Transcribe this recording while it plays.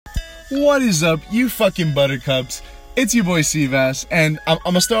What is up, you fucking buttercups? It's your boy Seabass, and I'm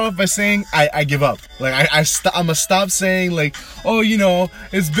gonna start off by saying I give up. Like I'm gonna stop saying like, oh, you know,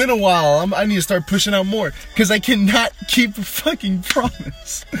 it's been a while. I need to start pushing out more because I cannot keep a fucking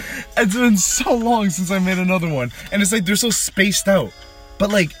promise. It's been so long since I made another one, and it's like they're so spaced out.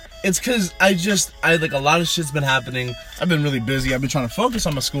 But like, it's because I like a lot of shit's been happening. I've been really busy. I've been trying to focus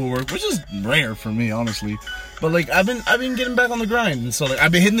on my schoolwork, which is rare for me, honestly. But like, I've been getting back on the grind, and so like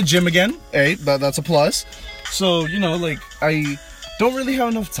I've been hitting the gym again. Hey, that's a plus. So, you know, like, I don't really have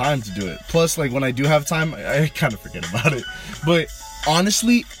enough time to do it. Plus, like, when I do have time, I kind of forget about it. But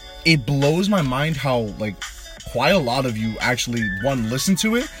honestly, it blows my mind how, like, quite a lot of you actually, one, listen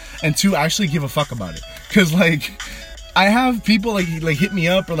to it, and two, actually give a fuck about it. Because, like, I have people, like hit me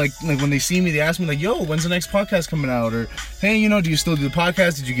up, or, like when they see me, they ask me, like, yo, when's the next podcast coming out? Or, hey, you know, do you still do the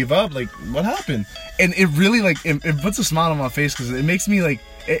podcast? Did you give up? Like, what happened? And it really, like, it puts a smile on my face, because it makes me, like,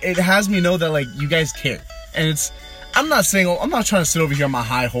 it has me know that, like, you guys care. And I'm not trying to sit over here on my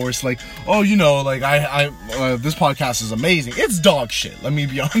high horse, like, oh, you know, like, this podcast is amazing. It's dog shit, let me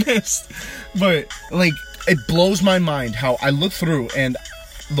be honest. But, like, it blows my mind how I look through, and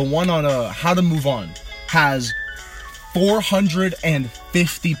the one on How to Move On has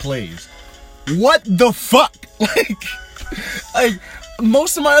 450 plays. What the fuck? Like,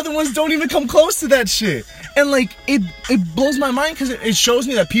 most of my other ones don't even come close to that shit. And, like, it blows my mind because it shows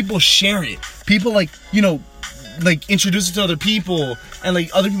me that people share it. People, like, you know, like, introduce it to other people, and, like,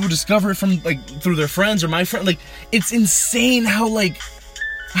 other people discover it from, like, through their friends or my friend. Like, it's insane how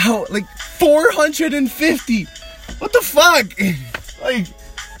 450. What the fuck? Like,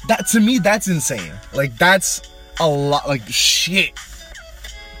 that, to me, that's insane. Like, that's a lot. Like, shit.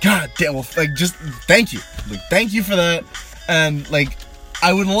 God damn. Well, like, just thank you. Like, thank you for that. And, like,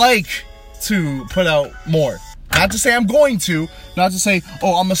 I would like to put out more. Not to say I'm going to. Not to say,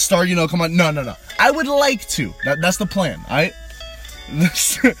 oh, I'm gonna start, you know, come on. No. I would like to. That's the plan, alright?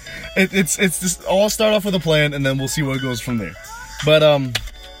 It's just, I'll start off with a plan, and then we'll see where it goes from there. But,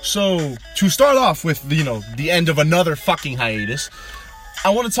 so, to start off with, you know, the end of another fucking hiatus, I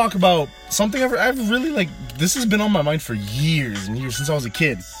want to talk about something I've really, like, this has been on my mind for years and years, since I was a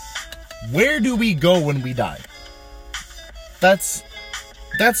kid. Where do we go when we die? That's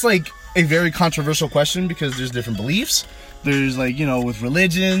like a very controversial question, because there's different beliefs. There's, like, you know, with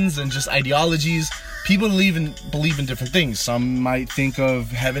religions and just ideologies, people believe in different things. Some might think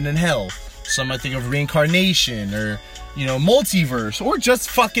of heaven and hell. Some might think of reincarnation, or, you know, multiverse, or just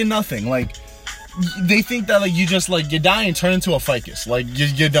fucking nothing. Like, they think that, like, you just, like, you die and turn into a ficus. Like,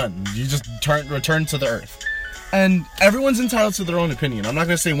 you're done. You just return to the earth. And everyone's entitled to their own opinion. I'm not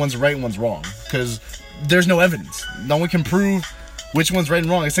gonna say one's right and one's wrong, because there's no evidence. No one can prove which one's right and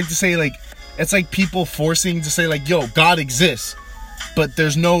wrong. It's like to say, like, it's like people forcing to say, like, yo, God exists, but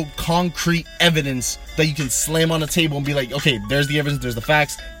there's no concrete evidence that you can slam on a table and be like, okay, there's the evidence, there's the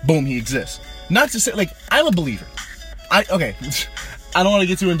facts, boom, he exists. Not to say, like, I'm a believer. Okay, I don't want to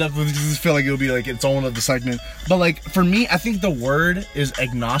get too in-depth with it, because I feel like it'll be, like, its own of the segment. But, like, for me, I think the word is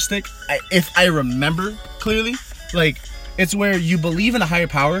agnostic. If I remember clearly, like, it's where you believe in a higher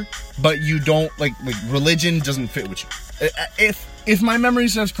power, but you don't, like religion doesn't fit with you. If my memory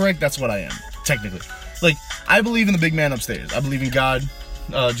serves correct, that's what I am, technically. Like, I believe in the big man upstairs. I believe in God,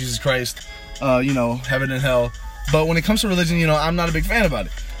 Jesus Christ, you know, heaven and hell. But when it comes to religion, you know, I'm not a big fan about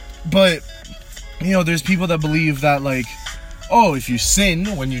it. But, you know, there's people that believe that, like, oh, if you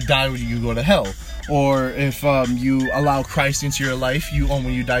sin, when you die, you go to hell. Or if you allow Christ into your life,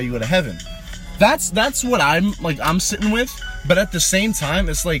 when you die, you go to heaven. That's what I'm sitting with. But at the same time,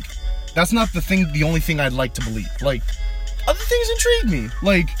 it's like, that's not the only thing I'd like to believe. Like, other things intrigue me.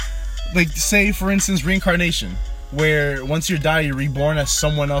 Like say, for instance, reincarnation, where once you die, you're reborn as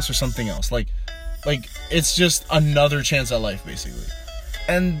someone else or something else. Like it's just another chance at life, basically.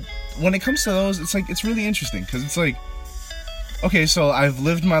 And when it comes to those, it's like, it's really interesting, because it's like, okay, so I've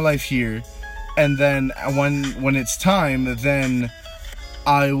lived my life here, and then when it's time, then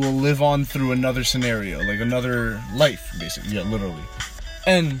I will live on through another scenario, like another life, basically. Yeah, literally.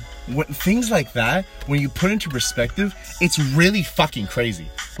 And when things like that, when you put into perspective, it's really fucking crazy.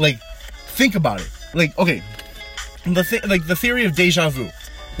 Like, think about it. Like, okay, the theory of deja vu,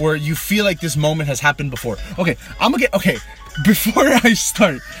 where you feel like this moment has happened before. Okay, before I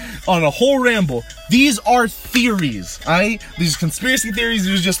start on a whole ramble, these are theories, these conspiracy theories.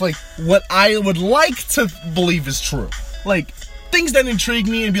 These are just, like, what I would like to believe is true. Like, things that intrigue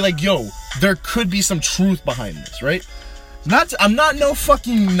me and be like, yo, there could be some truth behind this, right? I'm not no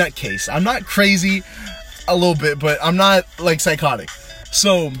fucking nutcase. I'm not crazy, a little bit, but I'm not, like, psychotic.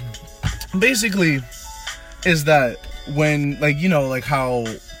 So, basically, is that when, like, you know, like how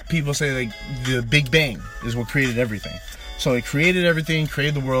people say like the Big Bang is what created everything. So it created everything,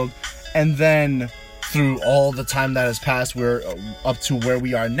 created the world, and then through all the time that has passed, we're up to where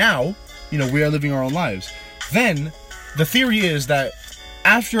we are now. You know, we are living our own lives. Then the theory is that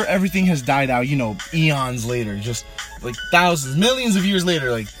after everything has died out, you know, eons later, just like thousands, millions of years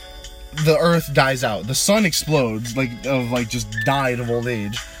later, like the Earth dies out, the sun explodes, just died of old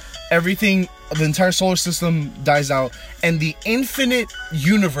age. Everything, the entire solar system dies out, and the infinite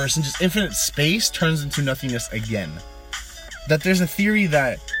universe and just infinite space turns into nothingness again. That there's a theory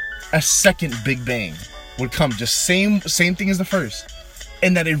that a second Big Bang would come, just same thing as the first,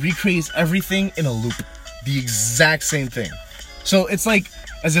 and that it recreates everything in a loop, the exact same thing. So it's like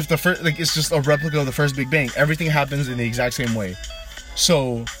as if the first, like it's just a replica of the first Big Bang. Everything happens in the exact same way.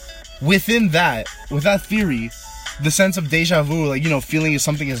 So within that, with that theory, the sense of deja vu, like, you know, feeling as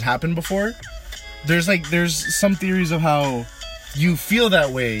something has happened before, there's some theories of how you feel that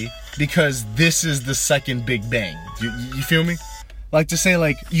way because this is the second Big Bang. You feel me? Like to say,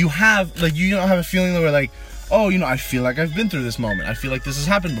 like, you don't have a feeling where like, oh, you know, I feel like I've been through this moment. I feel like this has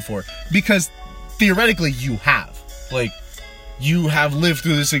happened before. Because theoretically you have. Like, you have lived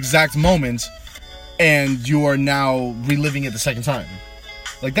through this exact moment and you are now reliving it the second time.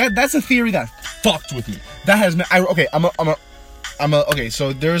 Like that's a theory that fucked with me. That has been, okay,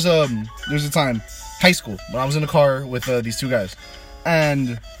 so there's a time, high school, when I was in a car with these two guys.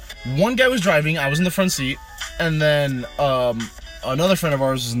 And one guy was driving, I was in the front seat, and then another friend of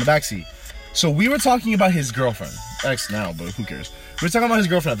ours was in the back seat. So we were talking about his girlfriend, ex now, but who cares? We were talking about his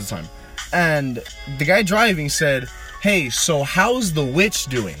girlfriend at the time. And the guy driving said, "Hey, so how's the witch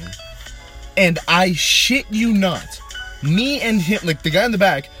doing?" And I shit you not, me and him, like the guy in the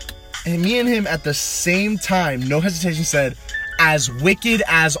back, and me and him at the same time, no hesitation, said, "As wicked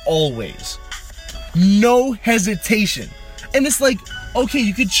as always." No hesitation. And it's like, okay,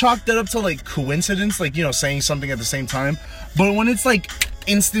 you could chalk that up to like coincidence, like, you know, saying something at the same time. But when it's like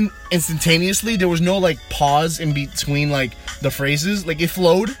instantaneously, there was no like pause in between like the phrases, like it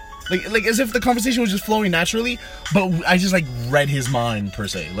flowed. Like as if the conversation was just flowing naturally, but I just like read his mind per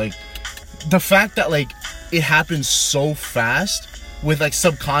se. Like the fact that like it happened so fast with like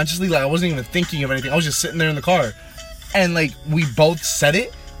subconsciously, like I wasn't even thinking of anything. I was just sitting there in the car and like we both said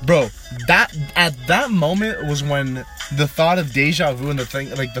it, bro. That at that moment was when the thought of deja vu and the thing,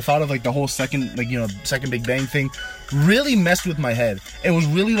 like the thought of like the whole second, like, you know, second Big Bang thing really messed with my head. It was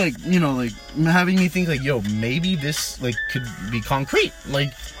really like, you know, like having me think like, yo, maybe this like could be concrete.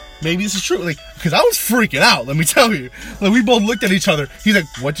 Like, maybe this is true, like, because I was freaking out, let me tell you. Like, we both looked at each other. He's like,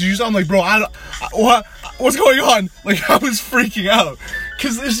 "What did you say?" I'm like, "Bro, what's going on?" Like, I was freaking out.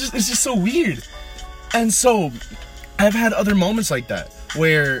 Because it's just so weird. And so, I've had other moments like that,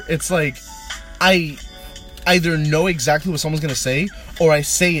 where it's like, I either know exactly what someone's going to say, or I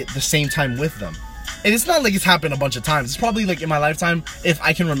say it the same time with them. And it's not like it's happened a bunch of times. It's probably, like, in my lifetime, if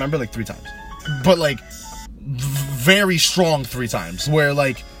I can remember, like, 3 times. But, like, very strong 3 times, where,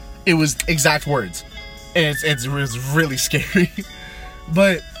 like, it was exact words, and it was really scary.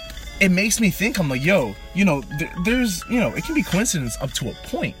 But it makes me think, I'm like, yo, you know, there's, you know, it can be coincidence up to a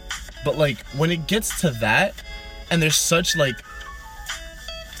point, but like when it gets to that, and there's such like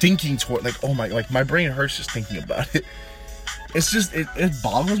thinking toward, like, oh my, like my brain hurts just thinking about it. It's just it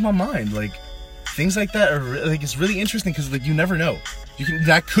boggles my mind. Like things like that are like, it's really interesting because like you never know.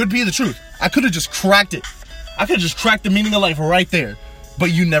 That could be the truth. I could have just cracked it. I could have just cracked the meaning of life right there.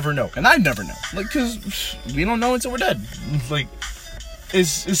 But you never know, and I never know, like, cause we don't know until we're dead. Like,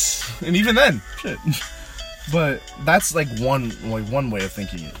 and even then, shit. But that's like one way of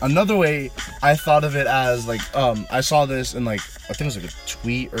thinking it. Another way, I thought of it as like, I saw this in like, I think it was like a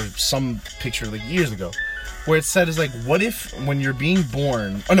tweet or some picture like years ago, where it said is like, what if when you're being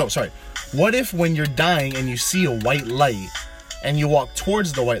born? Oh no, sorry. What if when you're dying and you see a white light, and you walk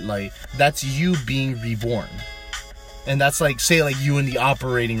towards the white light, that's you being reborn. And that's like, say like you in the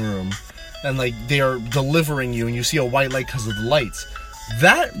operating room, and like they are delivering you, and you see a white light because of the lights.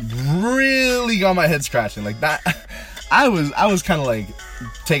 That really got my head scratching. Like that, I was kind of like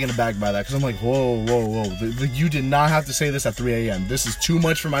taken aback by that, because I'm like, whoa. You did not have to say this at 3 a.m. This is too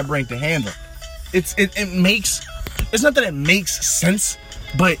much for my brain to handle. It's not that it makes sense,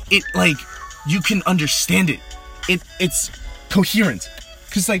 but it, like, you can understand it. It's coherent.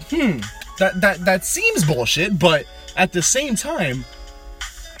 Cause like, that seems bullshit, but at the same time,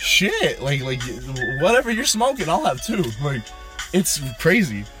 shit, like whatever you're smoking, I'll have too. Like, it's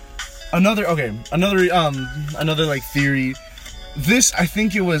crazy. Another like theory. This, I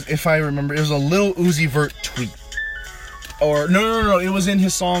think it was, if I remember, it was a Lil Uzi Vert tweet. Or no, it was in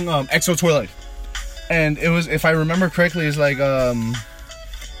his song XO Toy Life. And it was, if I remember correctly, it's like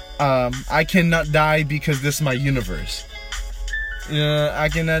I cannot die because this is my universe. I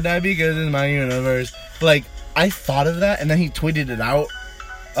cannot die because it's my universe. Like, I thought of that, and then he tweeted it out.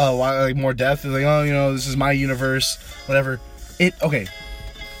 Like more depth. Like, oh, you know, this is my universe, whatever. Okay.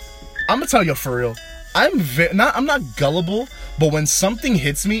 I'm gonna tell you for real. I'm not gullible, but when something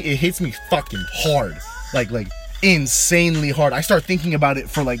hits me, it hits me fucking hard. Like insanely hard. I start thinking about it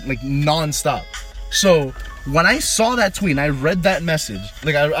for like non-stop. So when I saw that tweet and I read that message,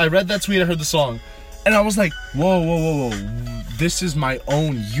 like I read that tweet, I heard the song, and I was like, whoa, this is my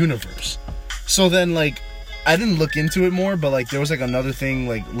own universe. So then, like, I didn't look into it more, but like there was like another thing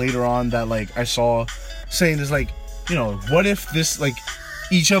like later on that like I saw saying there's like, you know, what if this, like,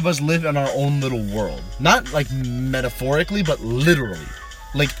 each of us live in our own little world, not like metaphorically but literally,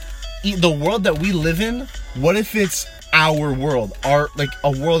 like the world that we live in, what if it's our world, our, like,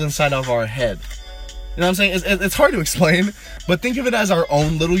 a world inside of our head? You know what I'm saying? It's hard to explain, but think of it as our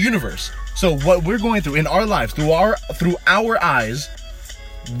own little universe. So what we're going through in our lives, through our eyes,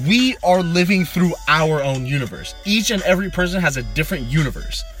 we are living through our own universe. Each and every person has a different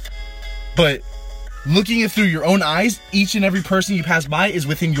universe. But looking it through your own eyes, each and every person you pass by is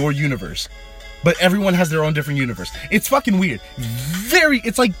within your universe. But everyone has their own different universe. It's fucking weird.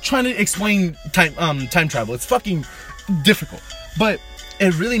 It's like trying to explain time travel. It's fucking difficult. But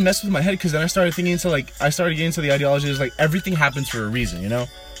it really messed with my head, because then I started getting into the ideology is like everything happens for a reason, you know?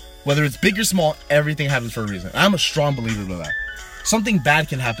 Whether it's big or small, everything happens for a reason. I'm a strong believer of that. Something bad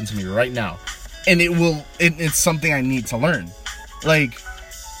can happen to me right now, and it's something I need to learn. Like,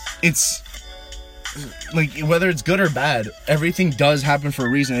 it's like, whether it's good or bad, everything does happen for a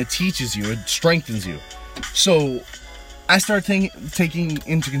reason. It teaches you, it strengthens you. So I start taking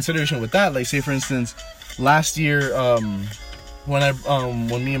into consideration with that, like, say for instance, last year, when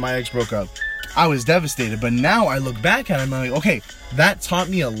me and my ex broke up, I was devastated. But now I look back at it and I'm like, okay, that taught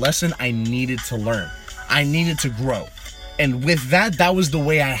me a lesson I needed to learn. I needed to grow. And with that was the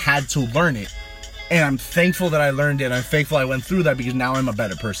way I had to learn it. And I'm thankful that I learned it. I'm thankful I went through that, because now I'm a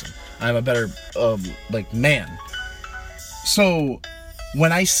better person. I'm a better, man. So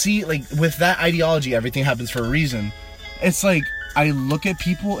when I see, like, with that ideology, everything happens for a reason, it's like I look at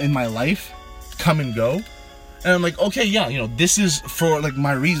people in my life come and go, and I'm like, okay, yeah, you know, this is for, like,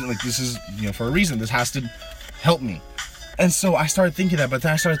 my reason. Like, this is, you know, for a reason. This has to help me. And so I started thinking that, but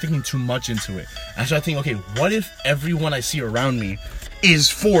then I started thinking too much into it. I started thinking, okay, what if everyone I see around me is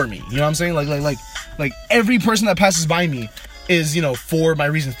for me? You know what I'm saying? Like every person that passes by me is, you know, for my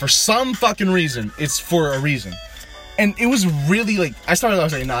reason. For some fucking reason, it's for a reason. And it was really, like, I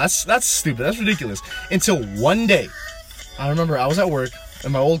was like, nah, that's stupid. That's ridiculous. Until one day, I remember I was at work,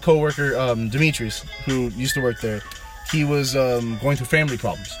 and my old coworker, Demetrius, who used to work there, he was going through family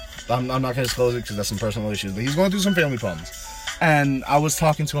problems. I'm not going to disclose it because that's some personal issues, but he's going through some family problems. And I was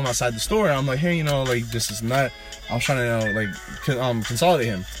talking to him outside the store, and I'm like, hey, you know, like, this is not, I was trying to, you know, like, consolidate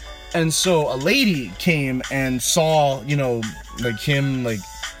him. And so a lady came and saw, you know, like, him, like,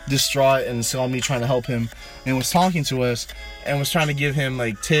 distraught, and saw me trying to help him, and was talking to us, and was trying to give him,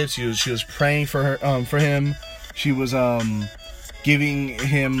 like, tips. She was praying for him. She was giving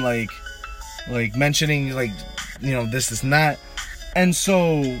him, like mentioning, like, you know, this and that. And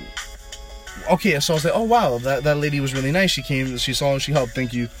so, okay, so I was like, oh wow, that lady was really nice. She came, she saw, she helped.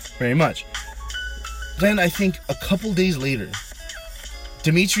 Thank you very much. Then I think a couple days later,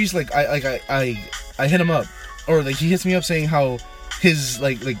 Demetrius, like, I hit him up, or like he hits me up saying how his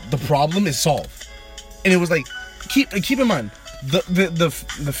like the problem is solved. And it was like, keep in mind,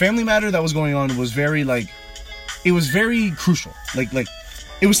 the family matter that was going on was very, like, it was very crucial. Like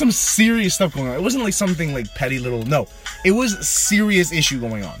it was some serious stuff going on. It wasn't like something like petty little, no. It was a serious issue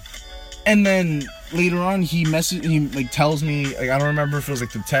going on. And then later on, he like tells me, like, I don't remember if it was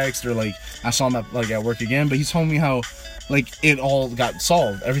like the text or like I saw him at work again, but he told me how, like, it all got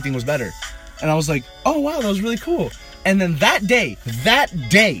solved. Everything was better. And I was like, oh wow, that was really cool. And then that day,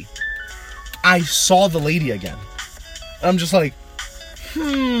 I saw the lady again. And I'm just like,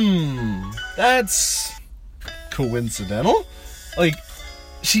 that's coincidental. Like,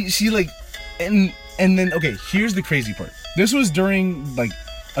 she like, and then, okay, here's the crazy part. This was during, like,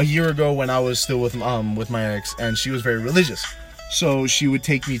 a year ago when I was still with my ex, and she was very religious. So she would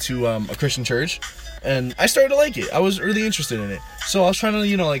take me to a Christian church, and I started to like it. I was really interested in it. So I was trying to,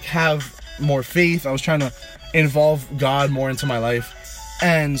 you know, like, have more faith. I was trying to involve God more into my life.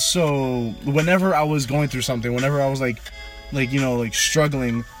 And so whenever I was going through something, whenever I was like, you know, like,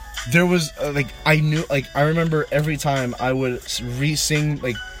 struggling, there was, I remember every time I would re-sing,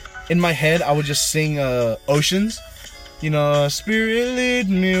 like, in my head, I would just sing Oceans. You know, Spirit lead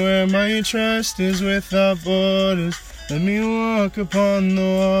me where my trust is without borders. Let me walk upon the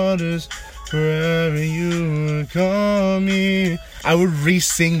waters wherever you would call me. I would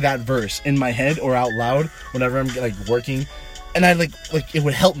re-sing that verse in my head or out loud whenever I'm like working, and I like it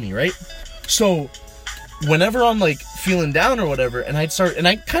would help me, right? So whenever I'm like feeling down or whatever, and I'd start, and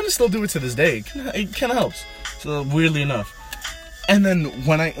I kind of still do it to this day. It kind of helps. So weirdly enough, and then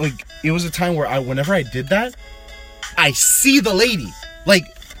when I like, it was a time where whenever I did that, I see the lady. Like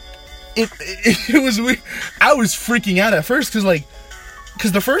it was weird. I was freaking out at first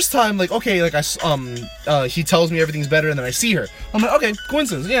because the first time, like, okay, like he tells me everything's better, and then I see her. I'm like, okay,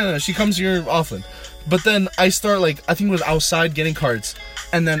 coincidence. Yeah, no, she comes here often. But then I start, like, I think it was outside getting carts,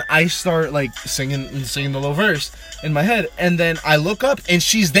 and then I start like singing the little verse in my head, and then I look up and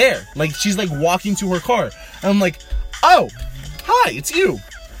she's there, like she's like walking to her car, and I'm like, oh, hi, it's you.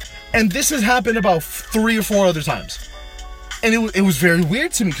 And this has happened about 3 or 4 other times, and it was very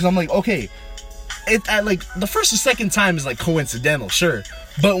weird to me because I'm like, okay. Like the first or second time is like coincidental, sure,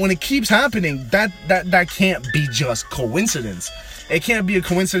 but when it keeps happening, that can't be just coincidence. It can't be a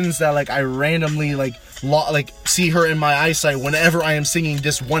coincidence that like I randomly like see her in my eyesight whenever I am singing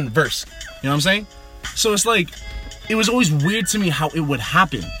this one verse. You know what I'm saying? So it's like, it was always weird to me how it would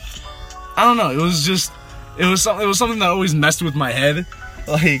happen. I don't know. It was something that always messed with my head.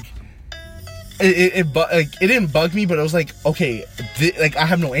 Like it didn't bug me, but it was like, okay, like I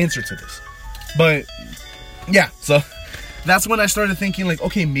have no answer to this. But yeah, so that's when I started thinking like,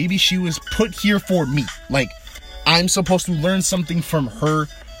 okay, maybe she was put here for me. Like I'm supposed to learn something from her,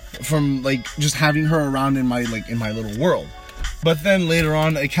 from like just having her around in my little world. But then later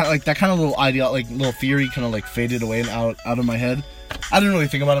on, it kind of like that kind of little theory kind of like faded away and out of my head. I didn't really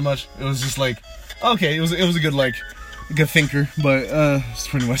think about it much. It was just like, okay, it was a good thinker, but that's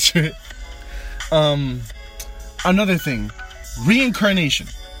pretty much it. Another thing, reincarnation.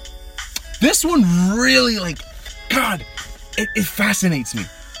 This one really, like, God, it fascinates me.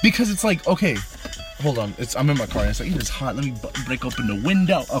 Because it's like, okay, hold on. I'm in my car and it's like, it's hot. Let me break open the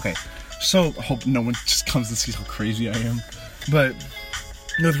window. Okay, so I hope no one just comes and sees how crazy I am. But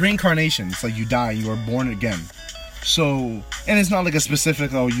with reincarnation, it's like you die, you are born again. So, and it's not like a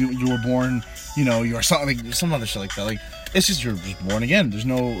specific, oh, you were born, you know, you are something, like some other shit like that. Like, it's just you're just born again. There's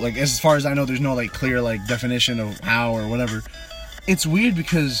no, like, as far as I know, there's no, like, clear, like, definition of how or whatever. It's weird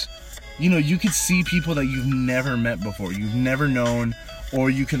because, you know, you could see people that you've never met before, you've never known, or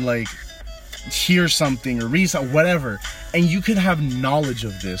you could, like, hear something or read something, whatever, and you could have knowledge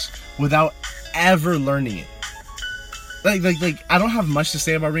of this without ever learning it. Like, I don't have much to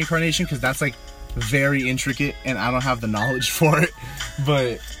say about reincarnation because that's, like, very intricate, and I don't have the knowledge for it,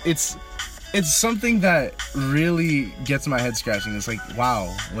 but it's something that really gets my head scratching. It's like,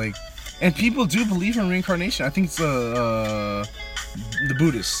 wow, like, and people do believe in reincarnation. I think it's the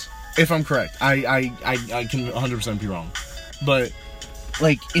Buddhists, if I'm correct. I can 100% be wrong, but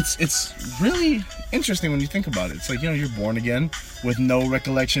like it's really interesting when you think about it. It's like, you know, you're born again with no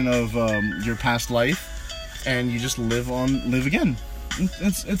recollection of your past life, and you just live again.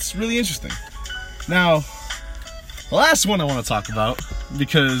 It's really interesting. Now, the last one I want to talk about,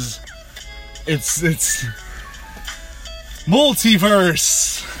 because it's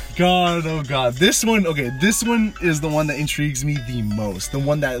multiverse. God, oh God. This one is the one that intrigues me the most. The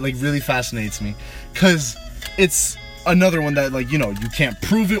one that, like, really fascinates me. Because it's another one that, like, you know, you can't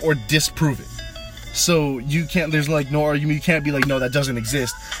prove it or disprove it. So you can't, there's like no argument, you can't be like, no, that doesn't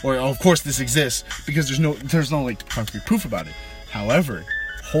exist, or oh, of course this exists, because there's no like concrete proof about it. However,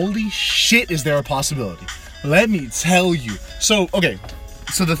 holy shit, is there a possibility? Let me tell you. So, okay,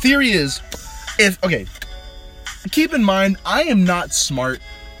 so the theory is, keep in mind, I am not smart.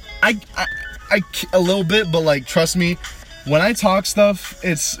 I a little bit, but like, trust me, when I talk stuff,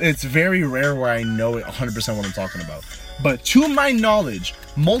 it's very rare where I know it 100% what I'm talking about. But to my knowledge,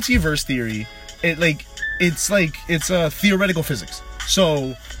 multiverse theory, it's a theoretical physics.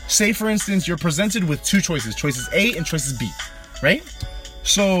 So, say for instance, you're presented with two choices A and choices B, right?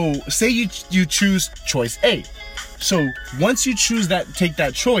 So, say you choose choice A. So, once you take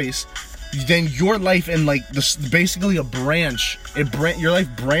that choice, then your life and like basically a branch, your life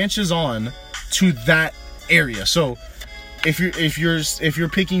branches on to that area. So, if you're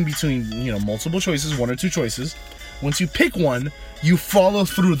picking between, you know, multiple choices, one or two choices, once you pick one, you follow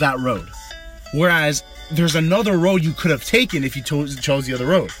through that road. Whereas there's another road you could have taken if you chose the other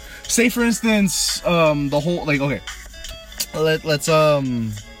road. Say for instance, the whole, like, okay, let's how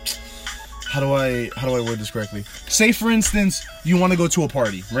do I word this correctly? Say for instance, you want to go to a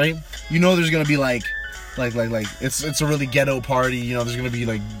party, right? You know there's gonna be like it's a really ghetto party. You know there's gonna be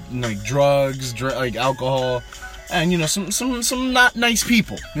like drugs, like alcohol, and you know some not nice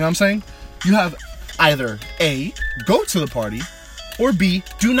people. You know what I'm saying? You have either A, go to the party, or B,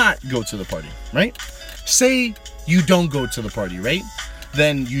 do not go to the party, right? Say you don't go to the party, right?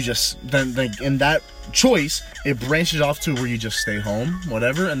 Then you just, then in that choice, it branches off to where you just stay home,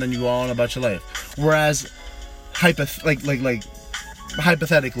 whatever, and then you go on about your life. Whereas, hypothetically,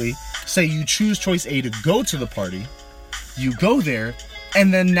 say you choose choice A to go to the party, you go there,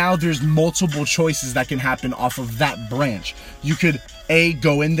 and then now there's multiple choices that can happen off of that branch. You could A,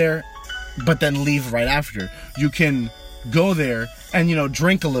 go in there, but then leave right after. You can go there and, you know,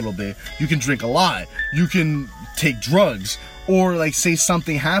 drink a little bit. You can drink a lot. You can take drugs. Or, like, say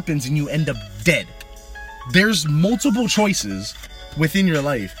something happens and you end up dead. There's multiple choices within your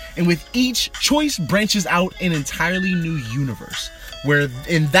life. And with each choice branches out an entirely new universe. Where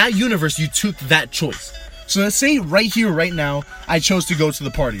in that universe, you took that choice. So let's say right here, right now, I chose to go to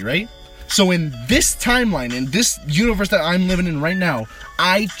the party, right? So in this timeline, in this universe that I'm living in right now,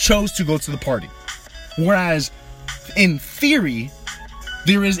 I chose to go to the party. Whereas, in theory,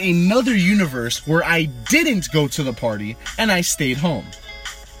 there is another universe where I didn't go to the party and I stayed home.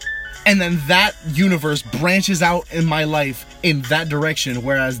 And then that universe branches out in my life in that direction,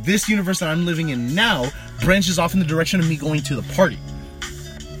 whereas this universe that I'm living in now branches off in the direction of me going to the party.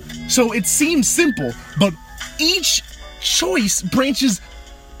 So it seems simple, but each choice branches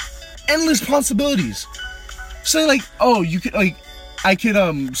endless possibilities. So like, oh, you could, like, I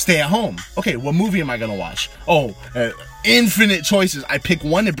could stay at home. Okay, what movie am I gonna watch? Oh, infinite choices. I pick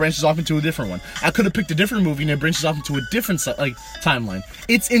one, it branches off into a different one. I could have picked a different movie and it branches off into a different timeline.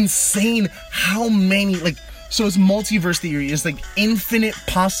 It's insane how many, like, so it's multiverse theory. It's like infinite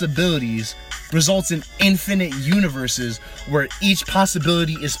possibilities results in infinite universes where each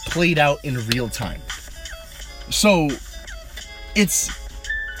possibility is played out in real time. So it's,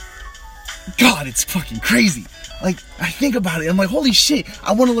 God, it's fucking crazy. Like, I think about it, I'm like, holy shit,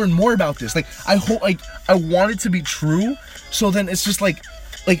 I want to learn more about this. Like, I hope, like, I want it to be true, so then it's just like,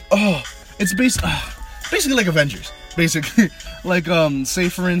 oh, it's basically like Avengers, basically. Like, say,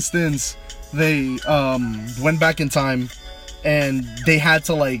 for instance, they, went back in time, and they had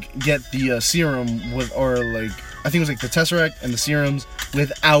to, like, get the, serum with, or, like, I think it was, like, the Tesseract and the serums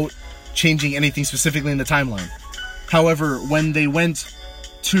without changing anything specifically in the timeline. However, when they went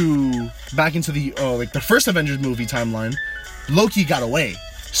back into the like the first Avengers movie timeline, Loki got away,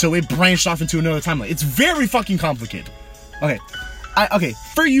 so it branched off into another timeline. It's very fucking complicated. Okay,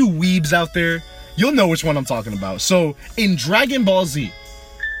 for you weebs out there, you'll know which one I'm talking about. So in Dragon Ball Z,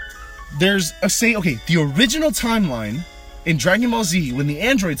 there's the original timeline in Dragon Ball Z when the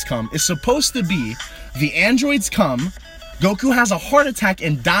androids come is supposed to be the androids come, Goku has a heart attack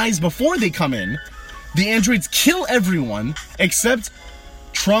and dies before they come in. The androids kill everyone except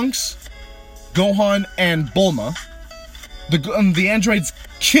Trunks, Gohan, and Bulma. The androids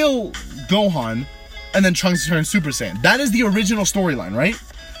kill Gohan, and then Trunks turns Super Saiyan. That is the original storyline, right?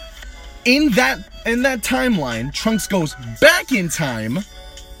 In that timeline, Trunks goes back in time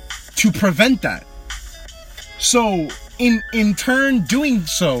to prevent that. So, in turn, doing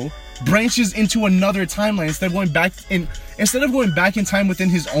so branches into another timeline. Instead of going back in time within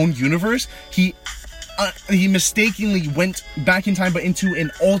his own universe, he mistakenly went back in time, but into an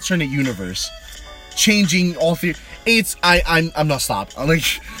alternate universe, changing all I'm not stopped. Like,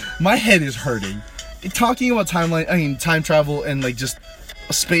 my head is hurting talking about time travel and like just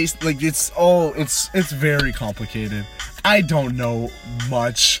space. Like, it's very complicated. I don't know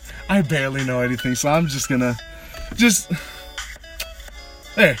much. I barely know anything, so I'm just gonna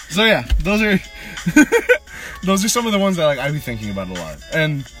there. So yeah, those are those are some of the ones that like I be thinking about a lot.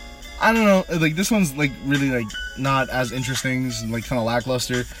 And I don't know, like, this one's, like, really, like, not as interesting, like, kind of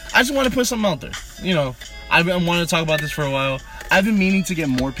lackluster. I just want to put something out there, you know. I've been wanting to talk about this for a while. I've been meaning to get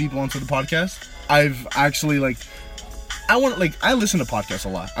more people onto the podcast. I've actually, like, I listen to podcasts a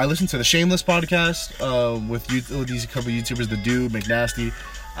lot. I listen to the Shameless podcast, with these couple YouTubers, The Dude, McNasty.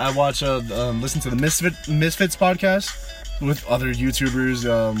 I watch, listen to the Misfits podcast with other YouTubers,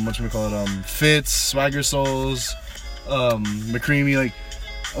 Fitz, Swagger Souls, McCreamy, like,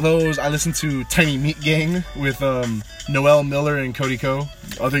 those. I listen to Tiny Meat Gang with Noel Miller and Cody Ko,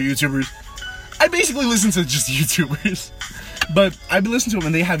 other YouTubers. I basically listen to just YouTubers, but I've been listening to them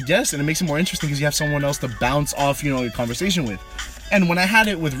and they have guests, and it makes it more interesting because you have someone else to bounce off, you know, a conversation with. And when I had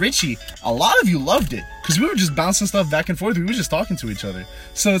it with Richie, a lot of you loved it because we were just bouncing stuff back and forth. We were just talking to each other.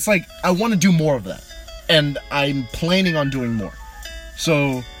 So it's like, I want to do more of that, and I'm planning on doing more.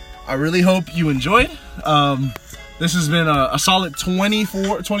 So I really hope you enjoyed. This has been a solid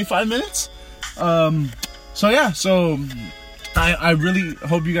 25 minutes. So yeah, so I really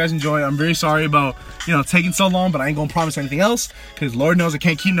hope you guys enjoy. I'm very sorry about, you know, taking so long, but I ain't gonna promise anything else, because Lord knows I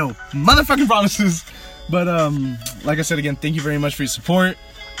can't keep no motherfucking promises. But like I said again, thank you very much for your support.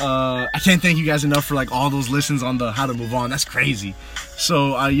 I can't thank you guys enough for like all those listens on the How to Move On. That's crazy.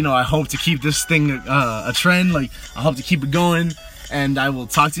 So you know, I hope to keep this thing a trend. Like, I hope to keep it going, and I will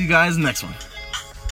talk to you guys next one.